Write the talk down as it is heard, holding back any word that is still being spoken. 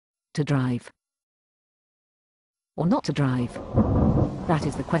To drive. Or not to drive? That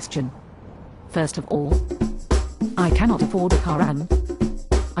is the question. First of all, I cannot afford a car and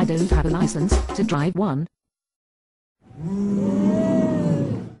I don't have a license to drive one.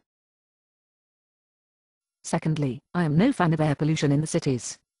 Secondly, I am no fan of air pollution in the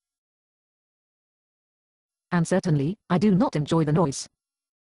cities. And certainly, I do not enjoy the noise.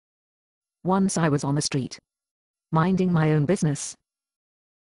 Once I was on the street, minding my own business.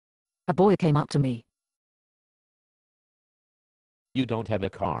 A boy came up to me. You don't have a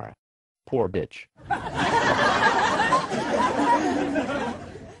car. Poor bitch.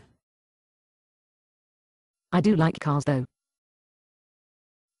 I do like cars though.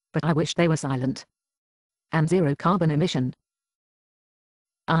 But I wish they were silent. And zero carbon emission.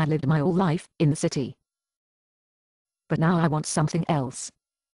 I lived my whole life in the city. But now I want something else.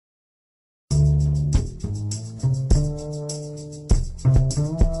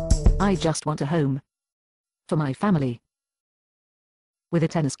 I just want a home. For my family. With a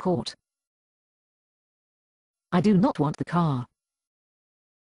tennis court. I do not want the car.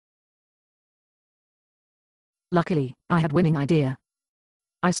 Luckily, I had winning idea.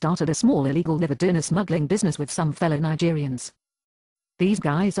 I started a small illegal liver-donor smuggling business with some fellow Nigerians. These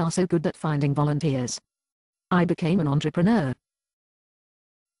guys are so good at finding volunteers. I became an entrepreneur.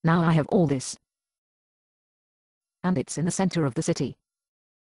 Now I have all this. And it's in the center of the city.